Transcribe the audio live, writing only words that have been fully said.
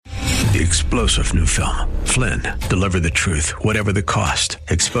The explosive new film, Flynn, deliver the truth, whatever the cost,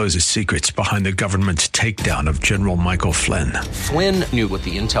 exposes secrets behind the government's takedown of General Michael Flynn. Flynn knew what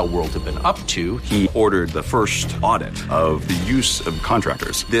the intel world had been up to. He ordered the first audit of the use of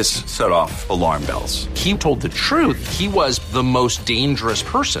contractors. This set off alarm bells. He told the truth. He was the most dangerous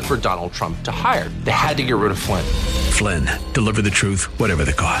person for Donald Trump to hire. They had to get rid of Flynn. Flynn, deliver the truth, whatever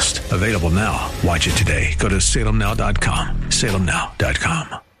the cost. Available now. Watch it today. Go to salemnow.com.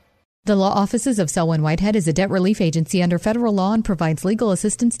 salemnow.com. The law offices of Selwyn Whitehead is a debt relief agency under federal law and provides legal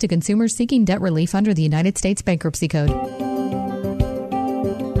assistance to consumers seeking debt relief under the United States Bankruptcy Code.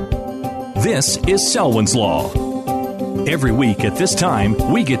 This is Selwyn's Law. Every week at this time,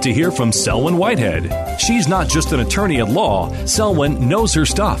 we get to hear from Selwyn Whitehead. She's not just an attorney at law. Selwyn knows her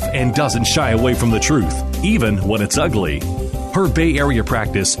stuff and doesn't shy away from the truth, even when it's ugly. Her Bay Area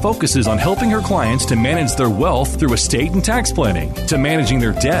practice focuses on helping her clients to manage their wealth through estate and tax planning, to managing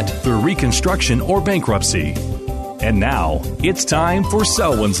their debt through reconstruction or bankruptcy. And now, it's time for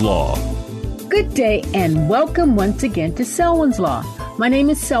Selwyn's Law. Good day and welcome once again to Selwyn's Law. My name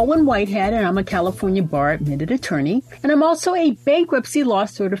is Selwyn Whitehead and I'm a California Bar Admitted Attorney. And I'm also a bankruptcy law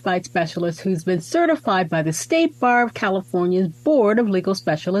certified specialist who's been certified by the State Bar of California's Board of Legal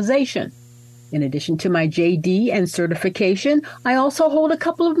Specialization. In addition to my JD and certification, I also hold a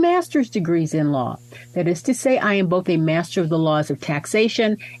couple of master's degrees in law. That is to say, I am both a master of the laws of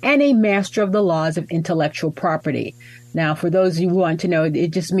taxation and a master of the laws of intellectual property. Now, for those of you who want to know,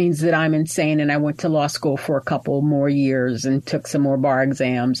 it just means that I'm insane and I went to law school for a couple more years and took some more bar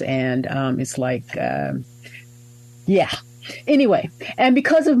exams. And it's like, yeah. Anyway, and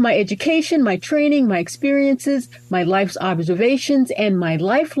because of my education, my training, my experiences, my life's observations, and my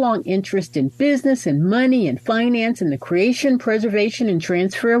lifelong interest in business and money and finance and the creation, preservation, and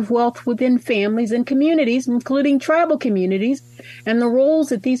transfer of wealth within families and communities, including tribal communities, and the roles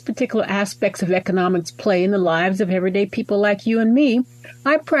that these particular aspects of economics play in the lives of everyday people like you and me,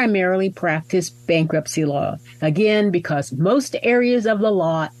 I primarily practice bankruptcy law. Again, because most areas of the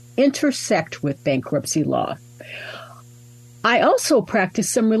law intersect with bankruptcy law. I also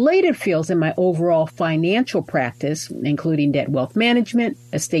practice some related fields in my overall financial practice, including debt wealth management,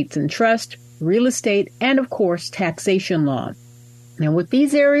 estates and trust, real estate, and of course, taxation law. Now, with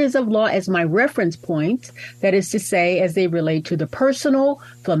these areas of law as my reference points, that is to say, as they relate to the personal,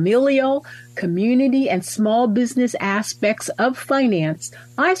 familial, community, and small business aspects of finance,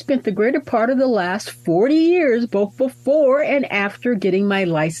 I spent the greater part of the last 40 years, both before and after getting my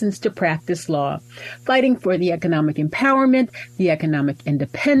license to practice law, fighting for the economic empowerment, the economic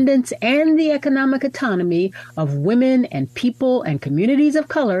independence, and the economic autonomy of women and people and communities of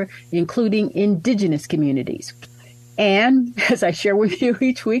color, including indigenous communities. And as I share with you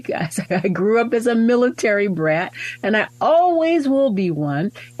each week, I grew up as a military brat, and I always will be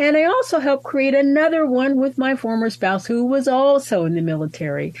one. And I also helped create another one with my former spouse, who was also in the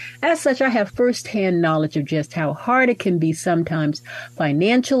military. As such, I have firsthand knowledge of just how hard it can be sometimes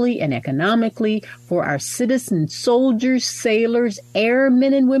financially and economically for our citizen soldiers, sailors,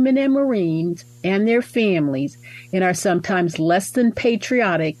 airmen and women and Marines and their families in our sometimes less than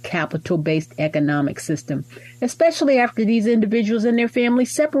patriotic capital-based economic system, especially after these individuals and their families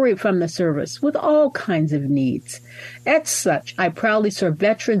separate from the service with all kinds of needs. As such, I proudly serve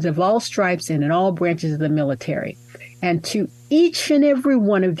veterans of all stripes and in all branches of the military. And to each and every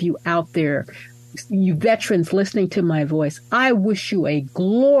one of you out there, you veterans listening to my voice, I wish you a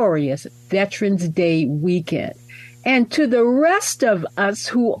glorious Veterans Day weekend. And to the rest of us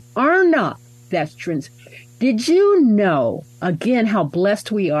who are not veterans, did you know, again, how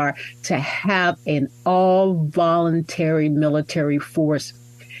blessed we are to have an all-voluntary military force?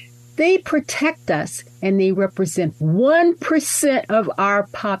 They protect us, and they represent 1% of our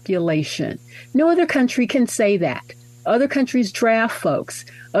population. No other country can say that. Other countries draft folks.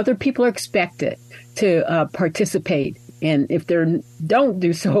 Other people are expected to participate. And if they don't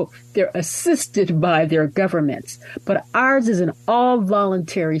do so, they're assisted by their governments. But ours is an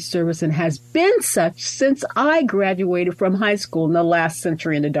all-voluntary service and has been such since I graduated from high school in the last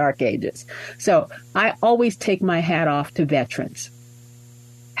century in the Dark Ages. So I always take my hat off to veterans.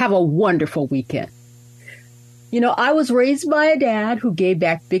 Have a wonderful weekend. You know, I was raised by a dad who gave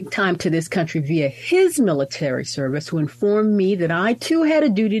back big time to this country via his military service, who informed me that I too had a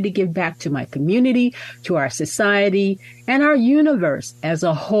duty to give back to my community, to our society, and our universe as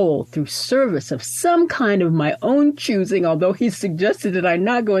a whole through service of some kind of my own choosing, although he suggested that I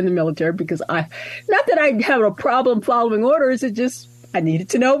not go in the military because not that I have a problem following orders, it just, I needed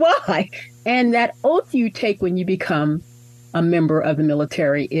to know why. And that oath you take when you become a member of the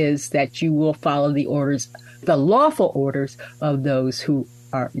military is that you will follow the orders, the lawful orders of those who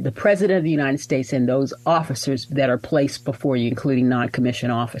are the President of the United States and those officers that are placed before you, including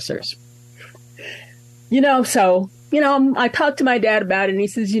non-commissioned officers. I talked to my dad about it, and he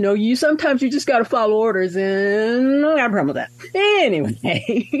says, you sometimes you just got to follow orders, and I got a problem with that.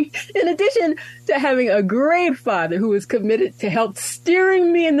 Anyway, in addition to having a great father who was committed to help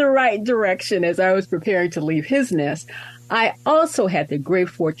steering me in the right direction as I was preparing to leave his nest, I also had the great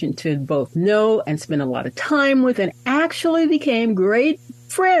fortune to both know and spend a lot of time with and actually became great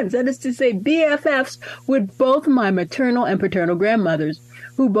friends, that is to say BFFs, with both my maternal and paternal grandmothers,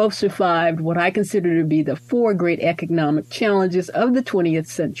 who both survived what I consider to be the four great economic challenges of the 20th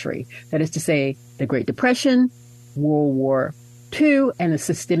century. That is to say, the Great Depression, World War II, and the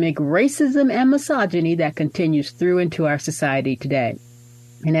systemic racism and misogyny that continues through into our society today.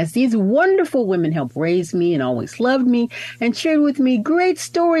 And as these wonderful women helped raise me and always loved me and shared with me great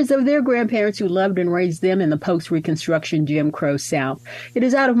stories of their grandparents who loved and raised them in the post-Reconstruction Jim Crow South, it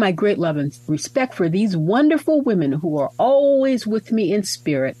is out of my great love and respect for these wonderful women who are always with me in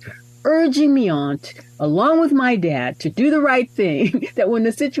spirit, urging me on, along with my dad, to do the right thing, that when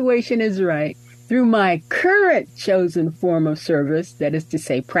the situation is right, through my current chosen form of service, that is to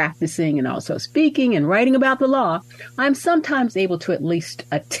say practicing and also speaking and writing about the law, I'm sometimes able to at least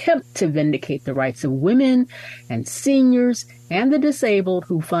attempt to vindicate the rights of women and seniors and the disabled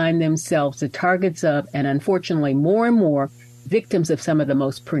who find themselves the targets of, and unfortunately more and more, victims of some of the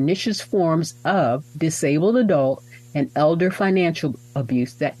most pernicious forms of disabled adult and elder financial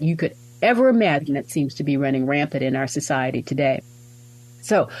abuse that you could ever imagine that seems to be running rampant in our society today.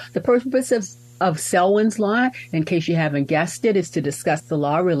 So the purpose of Selwyn's Law, in case you haven't guessed it, is to discuss the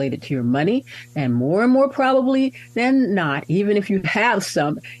law related to your money. And more probably than not, even if you have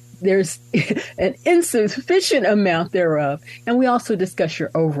some, there's an insufficient amount thereof. And we also discuss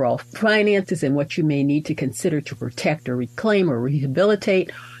your overall finances and what you may need to consider to protect or reclaim or rehabilitate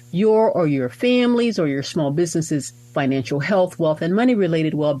your or your family's or your small businesses' financial health, wealth, and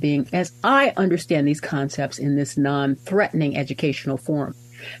money-related well-being, as I understand these concepts in this non-threatening educational form.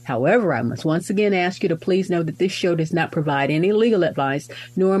 However, I must once again ask you to please know that this show does not provide any legal advice,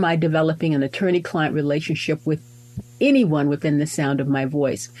 nor am I developing an attorney-client relationship with anyone within the sound of my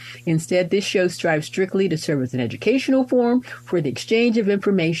voice. Instead, this show strives strictly to serve as an educational forum for the exchange of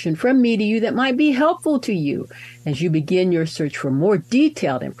information from me to you that might be helpful to you as you begin your search for more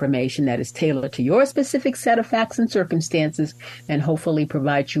detailed information that is tailored to your specific set of facts and circumstances, and hopefully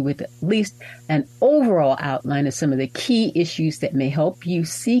provide you with at least an overall outline of some of the key issues that may help you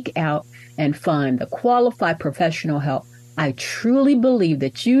seek out and find the qualified professional help I truly believe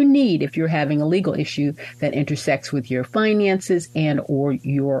that you need if you're having a legal issue that intersects with your finances and or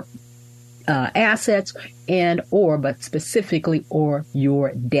your assets and or, but specifically, or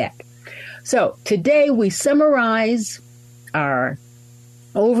your debt. So today we summarize our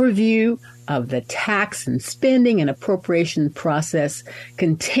overview of the tax and spending and appropriation process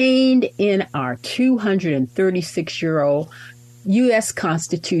contained in our 236-year-old U.S.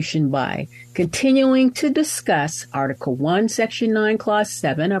 Constitution by continuing to discuss Article 1, Section 9, Clause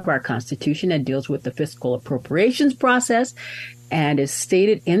 7 of our Constitution that deals with the fiscal appropriations process and is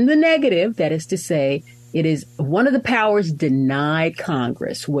stated in the negative, that is to say, it is one of the powers denied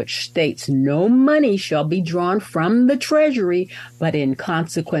Congress, which states no money shall be drawn from the Treasury, but in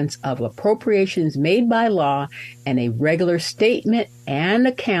consequence of appropriations made by law and a regular statement and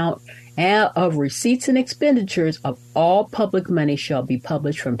account of receipts and expenditures of all public money shall be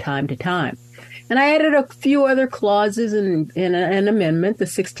published from time to time. And I added a few other clauses in an amendment, the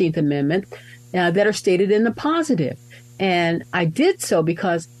 16th Amendment, that are stated in the positive. And I did so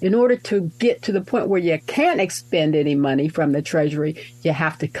because in order to get to the point where you can't expend any money from the Treasury, you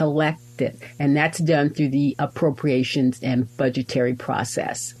have to collect it. And that's done through the appropriations and budgetary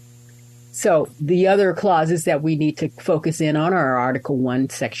process. So the other clauses that we need to focus in on are Article 1,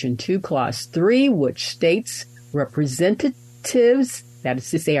 Section 2, Clause 3, which states representatives, that is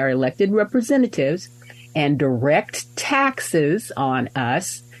to say our elected representatives, and direct taxes on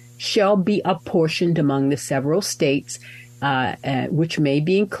us shall be apportioned among the several states, which may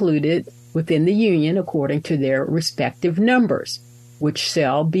be included within the Union according to their respective numbers, which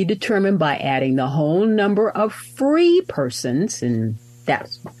shall be determined by adding the whole number of free persons, and that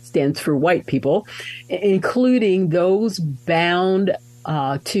stands for white people, including those bound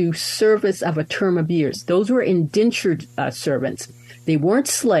to service of a term of years. Those were indentured servants. They weren't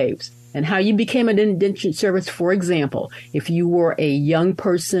slaves. And how you became an indentured servant, for example, if you were a young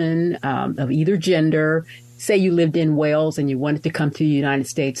person of either gender, say you lived in Wales and you wanted to come to the United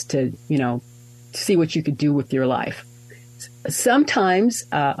States to, see what you could do with your life. Sometimes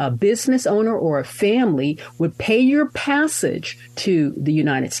a business owner or a family would pay your passage to the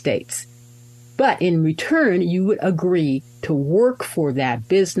United States. But in return, you would agree to work for that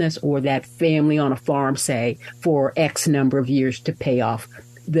business or that family on a farm, say, for X number of years to pay off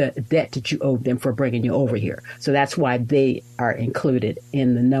the debt that you owed them for bringing you over here. So that's why they are included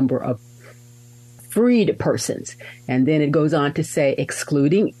in the number of freed persons. And then it goes on to say,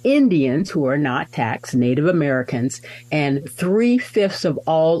 excluding Indians who are not taxed, Native Americans, and 3/5 of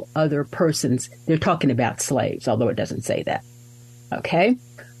all other persons. They're talking about slaves, although it doesn't say that. Okay.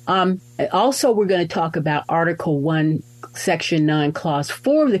 Also, we're going to talk about Article 1, Section 9, Clause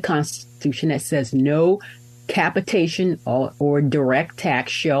 4 of the Constitution that says no capitation or direct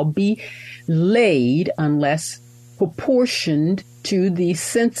tax shall be laid unless proportioned to the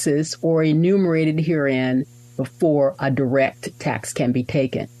census or enumerated herein before a direct tax can be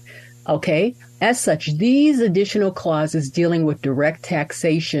taken. Okay. As such, these additional clauses dealing with direct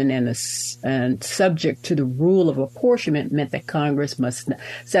taxation and subject to the rule of apportionment meant that Congress must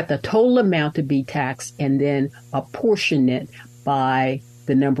set the total amount to be taxed and then apportion it by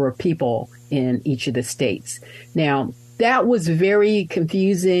the number of people in each of the states. Now, that was very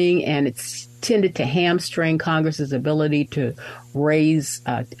confusing, and it's tended to hamstring Congress's ability to raise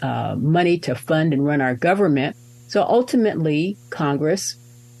money to fund and run our government. So ultimately, Congress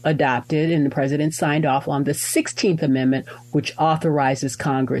adopted and the president signed off on the 16th Amendment, which authorizes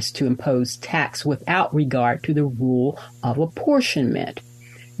Congress to impose tax without regard to the rule of apportionment.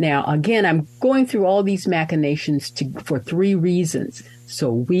 Now, again, I'm going through all these machinations for 3 reasons.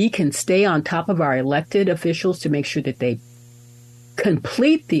 So we can stay on top of our elected officials to make sure that they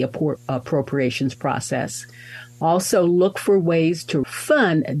complete the appropriations process. Also look for ways to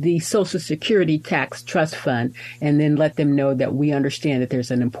fund the Social Security Tax Trust Fund, and then let them know that we understand that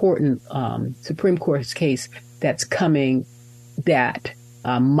there's an important Supreme Court case that's coming that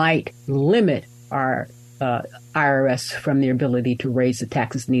might limit our IRS from their ability to raise the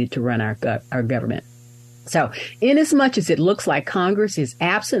taxes needed to run our government. So, inasmuch as it looks like Congress is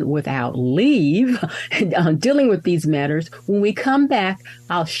absent without leave on dealing with these matters, when we come back,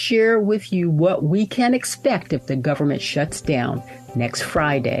 I'll share with you what we can expect if the government shuts down next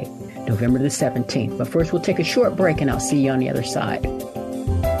Friday, November the 17th. But first, we'll take a short break, and I'll see you on the other side.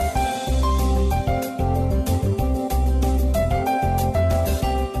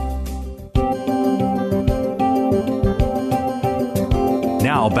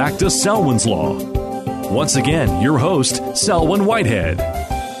 Now back to Selwyn's Law. Once again, your host, Selwyn Whitehead.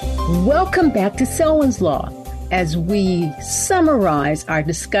 Welcome back to Selwyn's Law. As we summarize our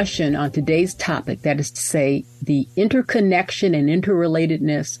discussion on today's topic, that is to say, the interconnection and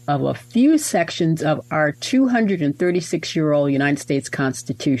interrelatedness of a few sections of our 236-year-old United States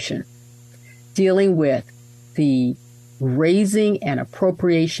Constitution, dealing with the raising and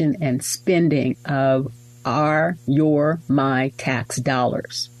appropriation and spending of your, my tax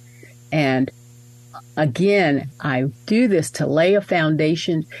dollars. And again, I do this to lay a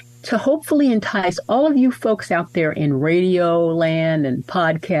foundation to hopefully entice all of you folks out there in radio land and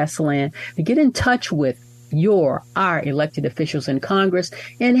podcast land to get in touch with our elected officials in Congress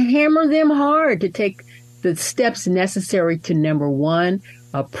and hammer them hard to take the steps necessary to, number one,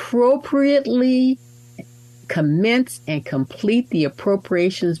 appropriately commence and complete the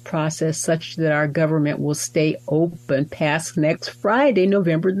appropriations process such that our government will stay open past next Friday,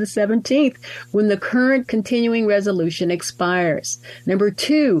 November the 17th, when the current continuing resolution expires. Number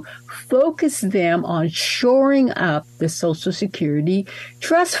two, focus them on shoring up the Social Security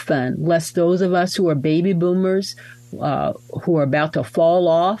Trust Fund, lest those of us who are baby boomers, who are about to fall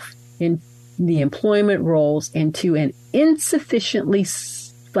off in the employment rolls into an insufficiently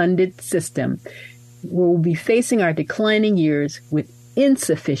funded system, we'll be facing our declining years with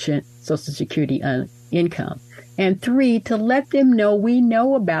insufficient Social Security income. And three, to let them know we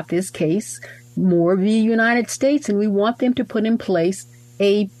know about this case more via United States, and we want them to put in place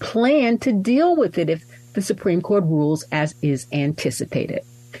a plan to deal with it if the Supreme Court rules as is anticipated.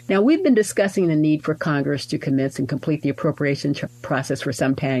 Now, we've been discussing the need for Congress to commence and complete the appropriation process for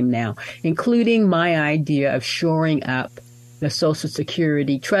some time now, including my idea of shoring up the Social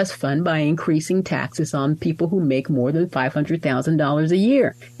Security Trust Fund by increasing taxes on people who make more than $500,000 a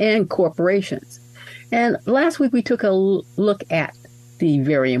year and corporations. And last week we took a look at the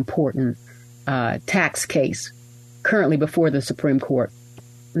very important tax case currently before the Supreme Court.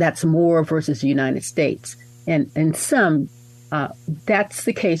 That's Moore versus the United States. And some That's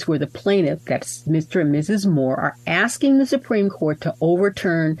the case where the plaintiff, that's Mr. and Mrs. Moore, are asking the Supreme Court to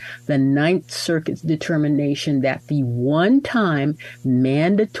overturn the Ninth Circuit's determination that the one-time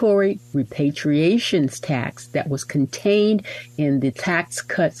mandatory repatriations tax that was contained in the Tax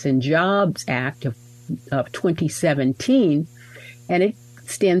Cuts and Jobs Act of 2017, and it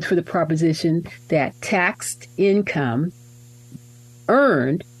stands for the proposition that taxed income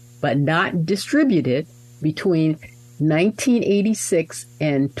earned but not distributed between 1986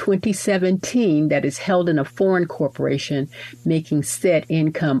 and 2017 that is held in a foreign corporation making said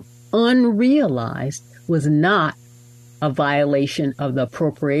income unrealized was not a violation of the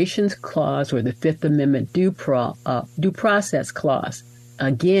Appropriations Clause or the Fifth Amendment Due Process Clause.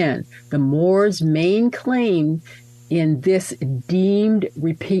 Again, the Moores' main claim in this deemed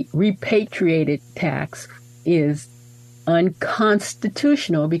repatriated tax is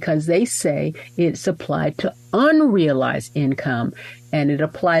unconstitutional because they say it's applied to unrealized income and it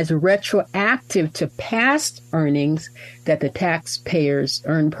applies retroactive to past earnings that the taxpayers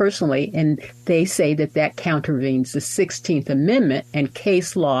earn personally. And they say that that contravenes the 16th Amendment and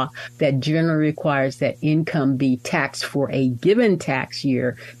case law that generally requires that income be taxed for a given tax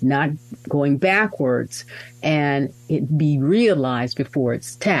year, not going backwards, and it be realized before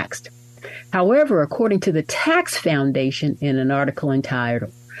it's taxed. However, according to the Tax Foundation in an article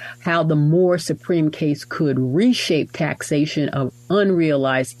entitled How the Moore Supreme Case Could Reshape Taxation of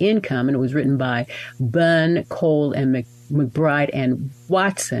Unrealized Income, and it was written by Bunn, Cole, and McBride and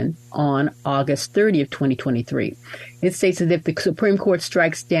Watson on August 30th, 2023. It states that if the Supreme Court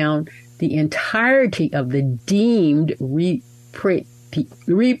strikes down the entirety of the deemed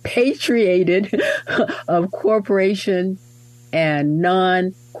repatriated of corporation and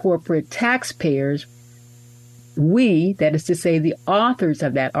non-corporate taxpayers, we, that is to say the authors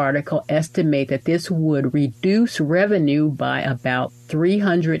of that article, estimate that this would reduce revenue by about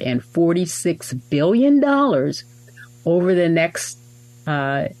 $346 billion over the next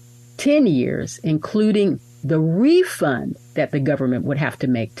 10 years, including the refund that the government would have to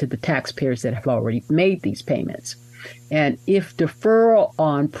make to the taxpayers that have already made these payments. And if deferral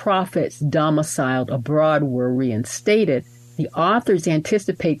on profits domiciled abroad were reinstated, the authors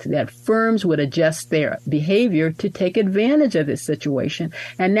anticipate that firms would adjust their behavior to take advantage of this situation,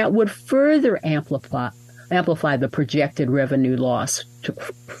 and that would further amplify the projected revenue loss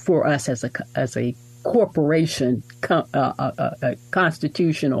for us as a corporation, a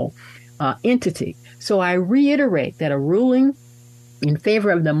constitutional entity. So I reiterate that a ruling in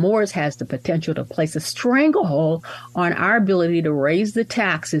favor of the Moores has the potential to place a stranglehold on our ability to raise the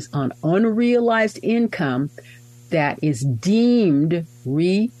taxes on unrealized income that is deemed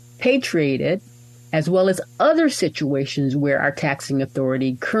repatriated, as well as other situations where our taxing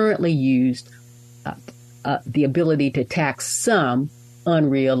authority currently used the ability to tax some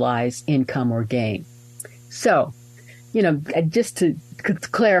unrealized income or gain. So, just to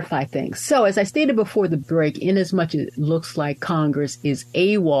clarify things. So, as I stated before the break, inasmuch as it looks like Congress is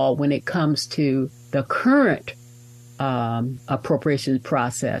AWOL when it comes to the current appropriations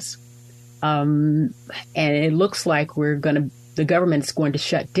process, and it looks like the government's going to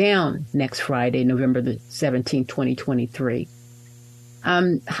shut down next Friday, November the 17th, 2023.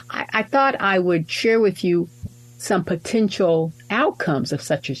 I thought I would share with you some potential outcomes of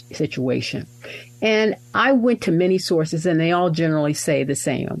such a situation. And I went to many sources, and they all generally say the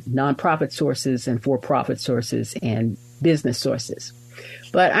same: nonprofit sources and for-profit sources and business sources.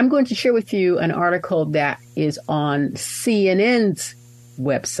 But I'm going to share with you an article that is on CNN's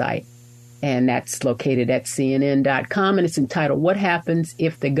website, and that's located at CNN.com, and it's entitled, What Happens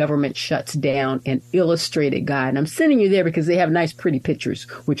If the Government Shuts Down? An Illustrated Guide. And I'm sending you there because they have nice, pretty pictures,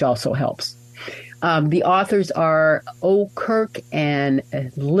 which also helps. The authors are O'Kirk and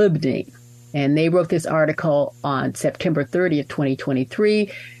Libney, and they wrote this article on September 30th, 2023.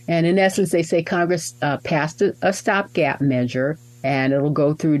 And in essence, they say Congress passed a stopgap measure, and it'll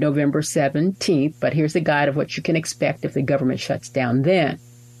go through November 17th. But here's a guide of what you can expect if the government shuts down then.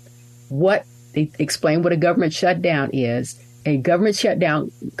 They explain what a government shutdown is. A government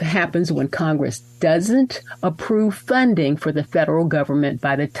shutdown happens when Congress doesn't approve funding for the federal government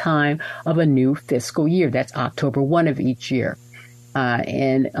by the time of a new fiscal year. That's October 1 of each year.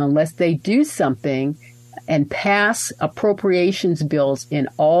 And unless they do something and pass appropriations bills in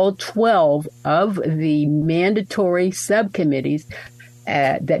all 12 of the mandatory subcommittees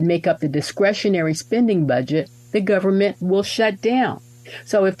that make up the discretionary spending budget, the government will shut down.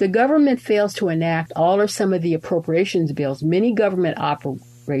 So if the government fails to enact all or some of the appropriations bills, many government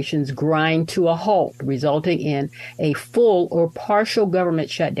operations grind to a halt, resulting in a full or partial government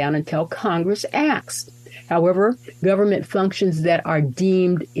shutdown until Congress acts. However, government functions that are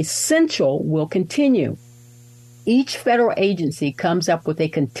deemed essential will continue. Each federal agency comes up with a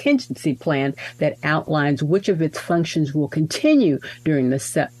contingency plan that outlines which of its functions will continue during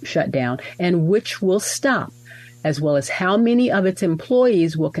the shutdown and which will stop, as well as how many of its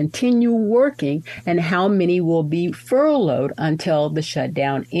employees will continue working and how many will be furloughed until the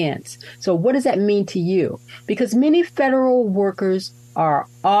shutdown ends. So what does that mean to you? Because many federal workers are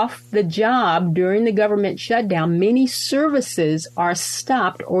off the job during the government shutdown, many services are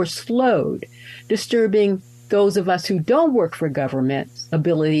stopped or slowed, disturbing those of us who don't work for government's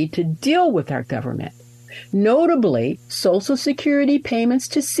ability to deal with our government. Notably, Social Security payments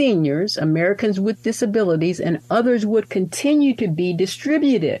to seniors, Americans with disabilities, and others would continue to be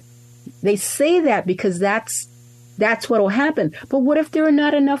distributed. They say that because that's what will happen. But what if there are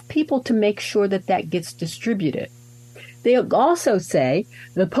not enough people to make sure that that gets distributed? They also say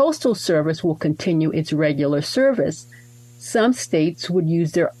the Postal Service will continue its regular service. Some states would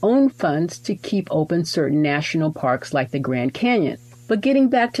use their own funds to keep open certain national parks like the Grand Canyon. But getting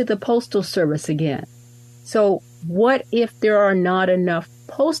back to the Postal Service again. So what if there are not enough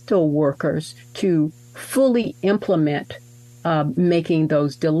postal workers to fully implement making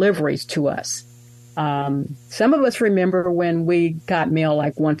those deliveries to us? Some of us remember when we got mail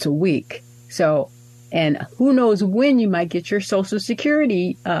like once a week. And who knows when you might get your Social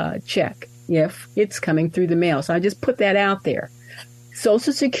Security check if it's coming through the mail. So I just put that out there.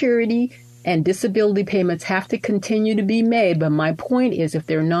 Social Security and disability payments have to continue to be made. But my point is, if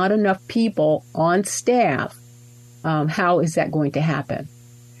there are not enough people on staff, how is that going to happen?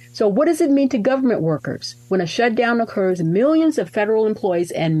 So what does it mean to government workers? When a shutdown occurs, millions of federal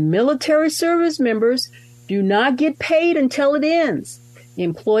employees and military service members do not get paid until it ends.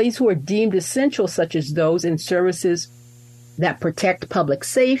 Employees who are deemed essential, such as those in services that protect public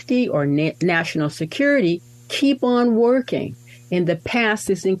safety or national security, keep on working. In the past,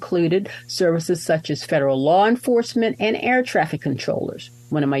 this included services such as federal law enforcement and air traffic controllers.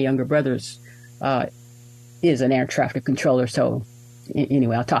 One of my younger brothers is an air traffic controller, so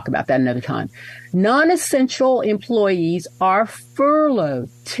anyway, I'll talk about that another time. Non-essential employees are furloughed,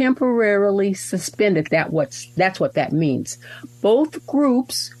 temporarily suspended. That's what that means. Both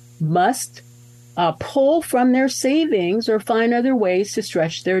groups must pull from their savings or find other ways to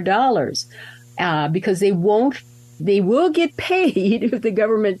stretch their dollars because they will get paid if the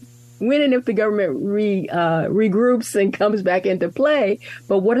government regroups and comes back into play.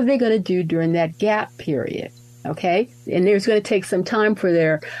 But what are they going to do during that gap period? Okay, and there's going to take some time for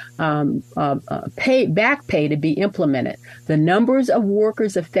their back pay to be implemented. The numbers of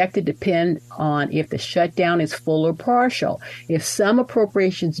workers affected depend on if the shutdown is full or partial. If some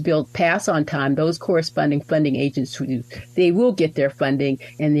appropriations bill pass on time, those corresponding funding agencies, they will get their funding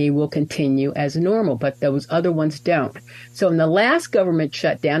and they will continue as normal, but those other ones don't. So in the last government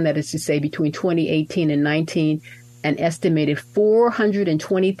shutdown, that is to say between 2018 and 19, an estimated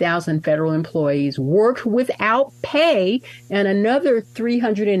 420,000 federal employees worked without pay, and another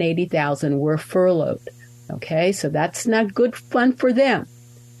 380,000 were furloughed. Okay, so that's not good fun for them.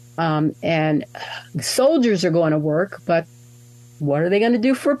 And soldiers are going to work, but what are they going to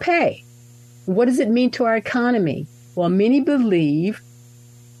do for pay? What does it mean to our economy? Well, many believe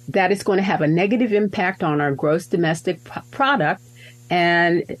that it's going to have a negative impact on our gross domestic product,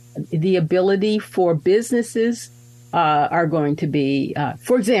 and the ability for businesses are going to be,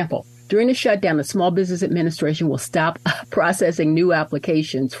 for example, during the shutdown, the Small Business Administration will stop processing new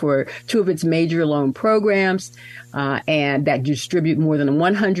applications for two of its major loan programs and that distribute more than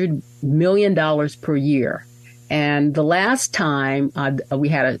 $100 million per year. And the last time we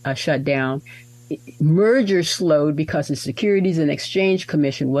had a shutdown, mergers slowed because the Securities and Exchange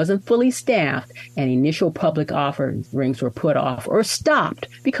Commission wasn't fully staffed, and initial public offerings were put off or stopped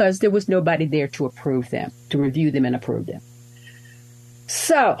because there was nobody there to approve them, to review them and approve them.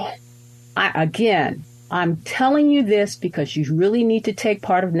 So, I'm telling you this because you really need to take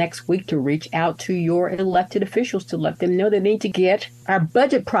part of next week to reach out to your elected officials to let them know they need to get our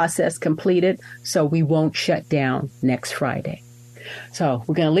budget process completed so we won't shut down next Friday. So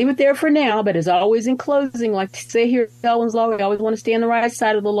we're going to leave it there for now. But as always, in closing, like to say here at Selwyn's Law, we always want to stay on the right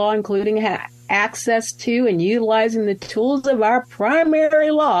side of the law, including access to and utilizing the tools of our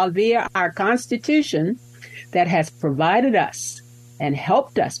primary law via our Constitution that has provided us and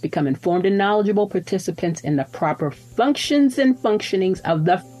helped us become informed and knowledgeable participants in the proper functions and functionings of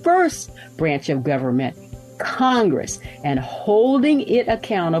the first branch of government, Congress, and holding it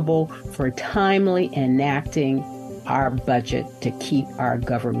accountable for timely enacting our budget to keep our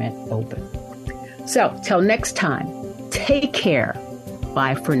government open. So, till next time, take care.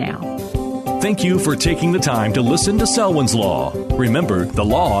 Bye for now. Thank you for taking the time to listen to Selwyn's Law. Remember, the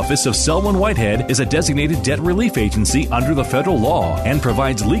Law Office of Selwyn Whitehead is a designated debt relief agency under the federal law and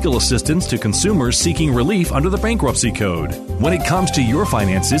provides legal assistance to consumers seeking relief under the Bankruptcy Code. When it comes to your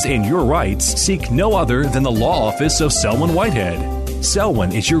finances and your rights, seek no other than the Law Office of Selwyn Whitehead.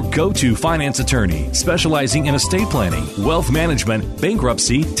 Selwyn is your go-to finance attorney, specializing in estate planning, wealth management,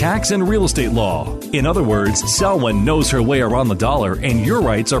 bankruptcy, tax, and real estate law. In other words, Selwyn knows her way around the dollar, and your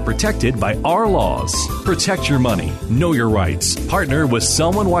rights are protected by our laws. Protect your money. Know your rights. Partner with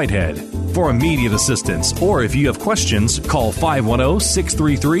Selwyn Whitehead. For immediate assistance, or if you have questions, call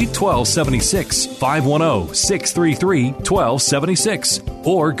 510-633-1276, 510-633-1276,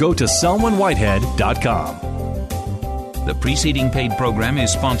 or go to selwynwhitehead.com. The preceding paid program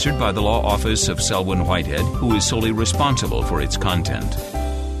is sponsored by the Law Office of Selwyn Whitehead, who is solely responsible for its content.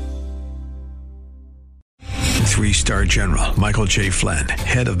 3-star General Michael J. Flynn,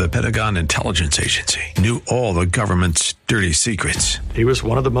 head of the Pentagon Intelligence Agency, knew all the government's dirty secrets. He was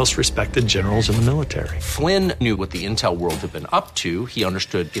one of the most respected generals in the military. Flynn knew what the intel world had been up to. He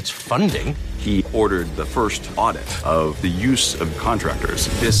understood its funding. He ordered the first audit of the use of contractors.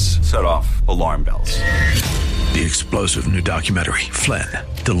 This set off alarm bells. The explosive new documentary, Flynn,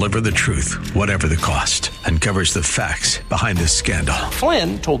 Deliver the Truth, Whatever the Cost, uncovers the facts behind this scandal.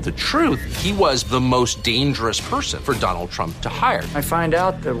 Flynn told the truth. He was the most dangerous person for Donald Trump to hire. I find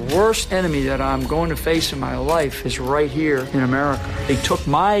out the worst enemy that I'm going to face in my life is right here in America. They took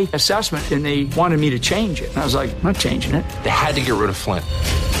my assessment and they wanted me to change it. And I was like, I'm not changing it. They had to get rid of Flynn.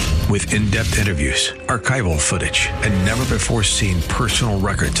 With in-depth interviews, archival footage, and never-before-seen personal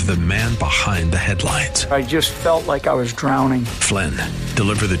records of the man behind the headlines. I just felt like I was drowning. Flynn,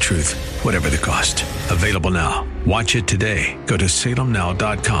 Deliver the Truth, Whatever the Cost. Available now. Watch it today. Go to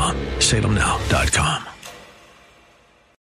salemnow.com. salemnow.com.